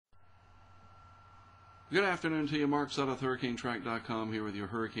Good afternoon to you. Mark Sudduth, HurricaneTrack.com, here with your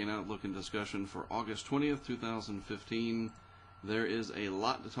Hurricane Outlook and discussion for August 20th, 2015. There is a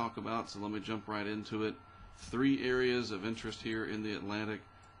lot to talk about, so let me jump right into it. 3 areas of interest here in the Atlantic.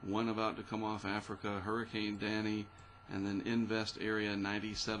 One about to come off Africa, Hurricane Danny, and then Invest Area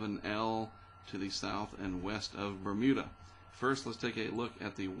 97L to the south and west of Bermuda. First, let's take a look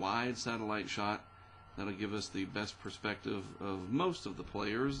at the wide satellite shot. That'll give us the best perspective of most of the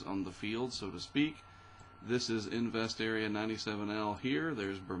players on the field, so to speak. This is Invest Area 97L here.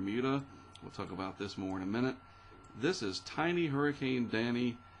 There's Bermuda. We'll talk about this more in a minute. This is tiny Hurricane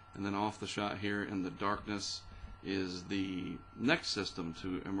Danny, and then off the shot here in the darkness is the next system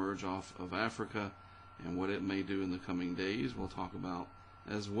to emerge off of Africa and what it may do in the coming days we'll talk about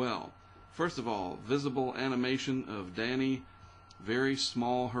as well. First of all, visible animation of Danny. Very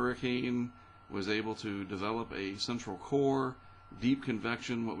small hurricane, was able to develop a central core, deep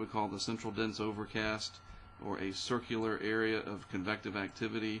convection, what we call the central dense overcast, or a circular area of convective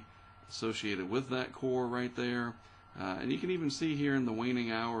activity associated with that core right there. And you can even see here in the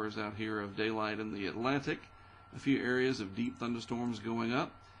waning hours out here of daylight in the Atlantic, a few areas of deep thunderstorms going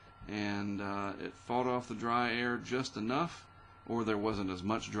up, and it fought off the dry air just enough, or there wasn't as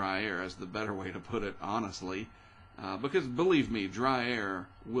much dry air, as the better way to put it, honestly, because believe me, dry air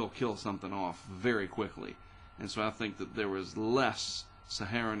will kill something off very quickly. And so I think that there was less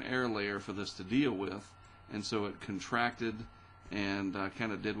Saharan air layer for this to deal with, and so it contracted and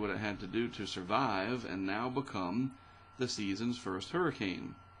kind of did what it had to do to survive and now become the season's first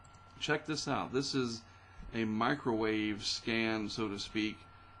hurricane. Check this out. This is a microwave scan, so to speak.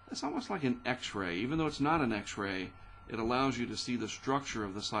 It's almost like an X-ray. Even though it's not an X-ray, it allows you to see the structure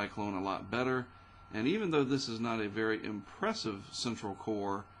of the cyclone a lot better. And even though this is not a very impressive central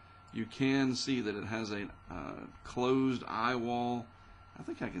core, you can see that it has a closed eye wall. I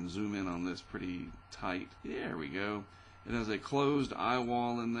think I can zoom in on this pretty tight. There we go. It has a closed eye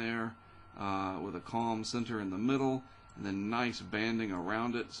wall in there with a calm center in the middle, and then nice banding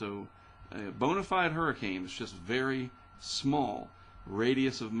around it. So a bona fide hurricane is just very small.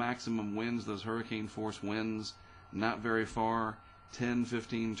 Radius of maximum winds, those hurricane force winds, not very far, 10,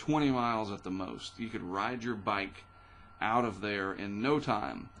 15, 20 miles at the most. You could ride your bike out of there in no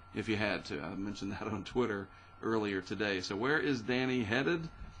time if you had to. I mentioned that on Twitter earlier today. So where is Danny headed?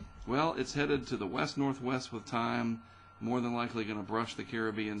 Well, it's headed to the west-northwest with time, more than likely going to brush the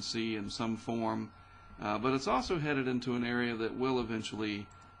Caribbean Sea in some form, but it's also headed into an area that will eventually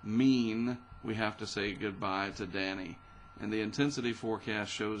mean we have to say goodbye to Danny. And the intensity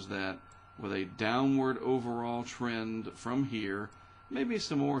forecast shows that with a downward overall trend from here, maybe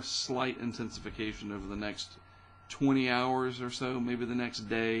some more slight intensification over the next 20 hours or so, maybe the next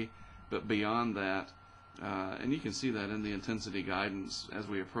day, but beyond that, and you can see that in the intensity guidance as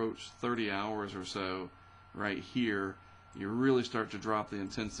we approach 30 hours or so right here, you really start to drop the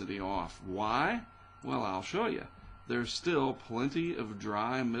intensity off. Why? Well, I'll show you. There's still plenty of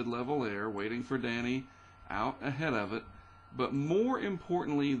dry mid-level air waiting for Danny out ahead of it, but more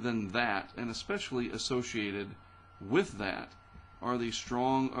importantly than that, and especially associated with that, are the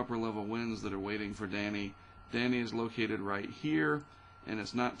strong upper-level winds that are waiting for Danny. Danny is located right here, and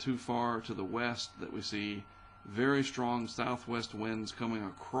it's not too far to the west that we see very strong southwest winds coming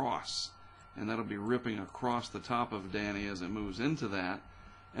across, and that'll be ripping across the top of Danny as it moves into that.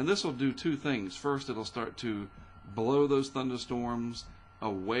 And this will do 2 things. First, it'll start to blow those thunderstorms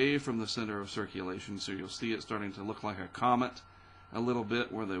away from the center of circulation, so you'll see it starting to look like a comet a little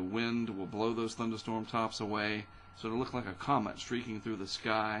bit, where the wind will blow those thunderstorm tops away, so it'll look like a comet streaking through the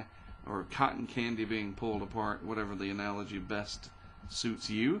sky, or cotton candy being pulled apart, whatever the analogy best suits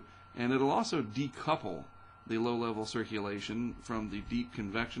you. And it'll also decouple the low-level circulation from the deep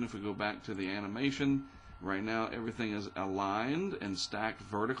convection. If we go back to the animation, right now everything is aligned and stacked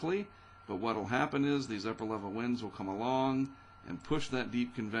vertically, but what will happen is these upper-level winds will come along and push that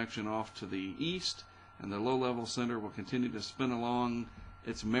deep convection off to the east, and the low-level center will continue to spin along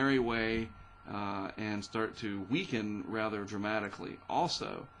its merry way and start to weaken rather dramatically.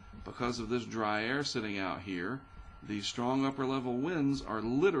 Also, because of this dry air sitting out here, these strong upper-level winds are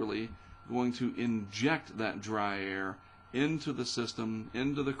literally going to inject that dry air into the system,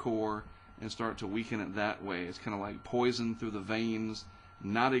 into the core, and start to weaken it that way. It's kind of like poison through the veins,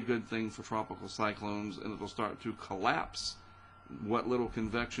 not a good thing for tropical cyclones, and it'll start to collapse what little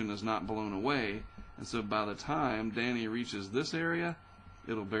convection is not blown away. And so by the time Danny reaches this area,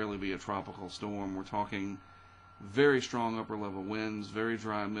 it'll barely be a tropical storm. We're talking very strong upper-level winds, very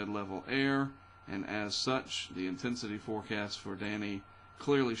dry mid-level air, and as such, the intensity forecast for Danny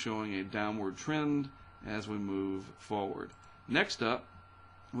clearly showing a downward trend as we move forward. Next up,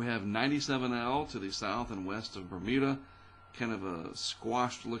 We have 97L to the south and west of Bermuda, kind of a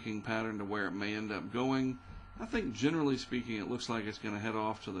squashed looking pattern to where it may end up going. I think generally speaking it looks like it's going to head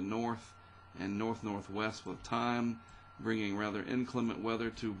off to the north and north-northwest with time, bringing rather inclement weather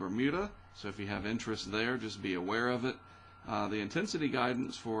to Bermuda. So if you have interest there, just be aware of it. The intensity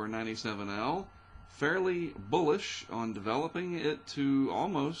guidance for 97L, fairly bullish on developing it to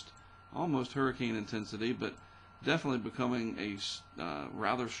almost hurricane intensity, but definitely becoming a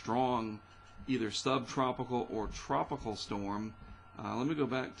rather strong either subtropical or tropical storm. Let me go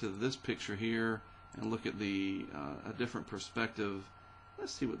back to this picture here and look at a different perspective.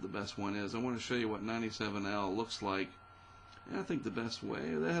 Let's see what the best one is. I want to show you what 97L looks like. And I think the best way,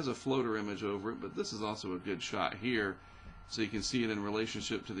 it has a floater image over it, but this is also a good shot here. So you can see it in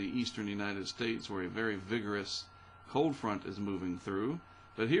relationship to the eastern United States where a very vigorous cold front is moving through.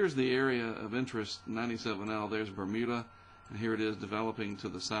 But here's the area of interest, 97L. There's Bermuda, and here it is developing to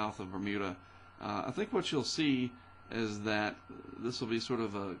the south of Bermuda. I think what you'll see is that this will be sort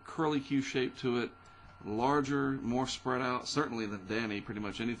of a curly Q shape to it, larger, more spread out, certainly than Danny, pretty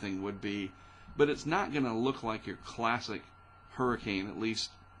much anything would be. But it's not going to look like your classic hurricane, at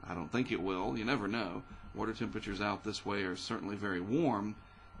least I don't think it will. You never know. Water temperatures out this way are certainly very warm,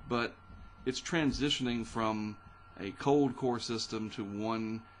 but it's transitioning from a cold core system to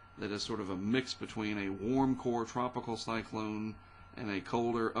one that is sort of a mix between a warm core tropical cyclone and a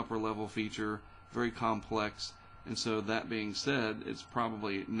colder upper level feature, very complex. And so that being said, it's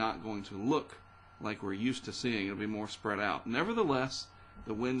probably not going to look like we're used to seeing. It'll be more spread out. Nevertheless,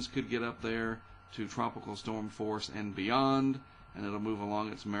 the winds could get up there to tropical storm force and beyond, and it'll move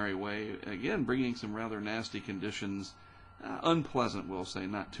along its merry way, again bringing some rather nasty conditions, unpleasant we'll say,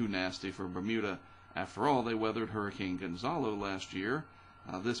 not too nasty for Bermuda. After all, they weathered Hurricane Gonzalo last year.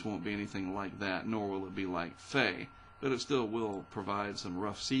 This won't be anything like that, nor will it be like Faye, but it still will provide some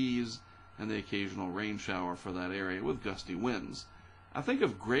rough seas and the occasional rain shower for that area with gusty winds. I think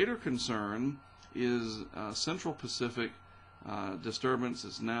of greater concern is Central Pacific disturbance.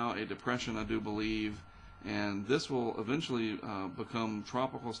 It's now a depression, I do believe, and this will eventually become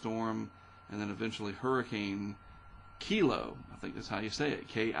tropical storm and then eventually Hurricane Kilo. I think that's how you say it,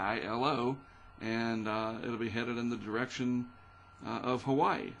 Kilo, and it'll be headed in the direction of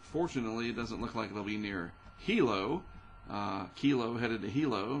Hawaii. Fortunately, it doesn't look like it'll be near Hilo. Kilo headed to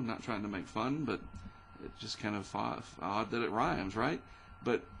Hilo, not trying to make fun, but it's just kind of odd that it rhymes, right?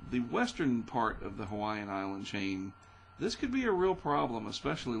 But the western part of the Hawaiian island chain, this could be a real problem,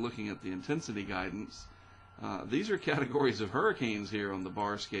 especially looking at the intensity guidance. These are categories of hurricanes here on the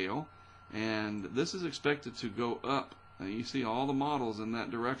bar scale, and this is expected to go up. You see all the models in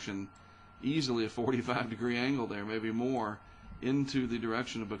that direction, easily a 45-degree angle there, maybe more, into the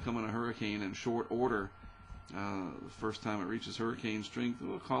direction of becoming a hurricane in short order. The first time it reaches hurricane strength,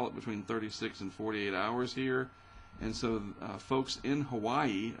 we'll call it between 36 and 48 hours here. And so folks in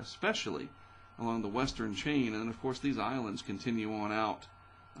Hawaii, especially along the western chain, and of course these islands continue on out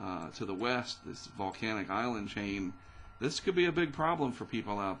to the west, this volcanic island chain, this could be a big problem for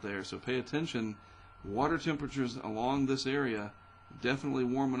people out there. So pay attention. Water temperatures along this area definitely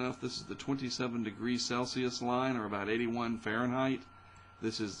warm enough. This is the 27 degrees Celsius line, or about 81 Fahrenheit.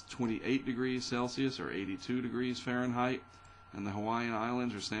 This is 28 degrees Celsius or 82 degrees Fahrenheit, and the Hawaiian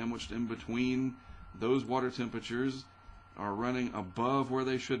Islands are sandwiched in between. Those water temperatures are running above where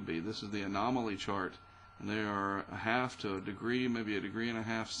they should be. This is the anomaly chart, and they are a half to a degree, maybe a degree and a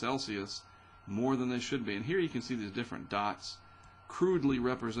half Celsius more than they should be. And here you can see these different dots crudely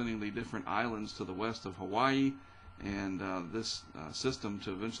representing the different islands to the west of Hawaii, and this system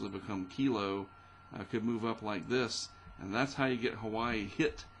to eventually become Kilo could move up like this. And that's how you get Hawaii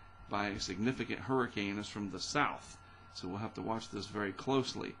hit by a significant hurricane, is from the south. So we'll have to watch this very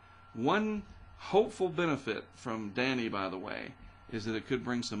closely. One hopeful benefit from Danny, by the way, is that it could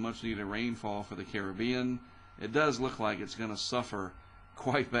bring some much needed rainfall for the Caribbean. It does look like it's going to suffer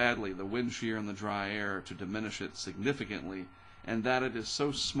quite badly, the wind shear and the dry air, to diminish it significantly, and that it is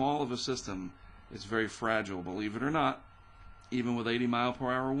so small of a system, it's very fragile. Believe it or not, even with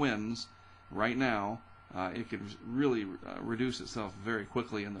 80-mile-per-hour winds right now, it could really reduce itself very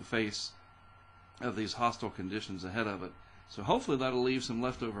quickly in the face of these hostile conditions ahead of it. So hopefully that'll leave some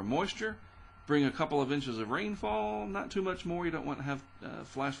leftover moisture, bring a couple of inches of rainfall, not too much more. You don't want to have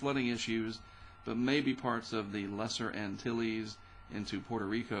flash flooding issues, but maybe parts of the Lesser Antilles into Puerto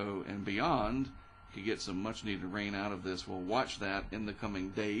Rico and beyond could get some much needed rain out of this. We'll watch that in the coming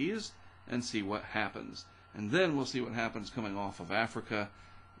days and see what happens. And then we'll see what happens coming off of Africa.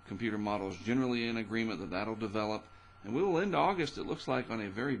 Computer models generally in agreement that that'll develop. And we will end August, it looks like, on a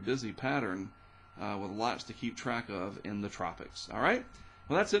very busy pattern with lots to keep track of in the tropics. All right?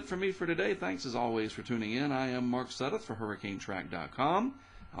 Well, that's it for me for today. Thanks as always for tuning in. I am Mark Sudduth for HurricaneTrack.com.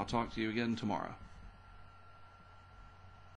 I'll talk to you again tomorrow.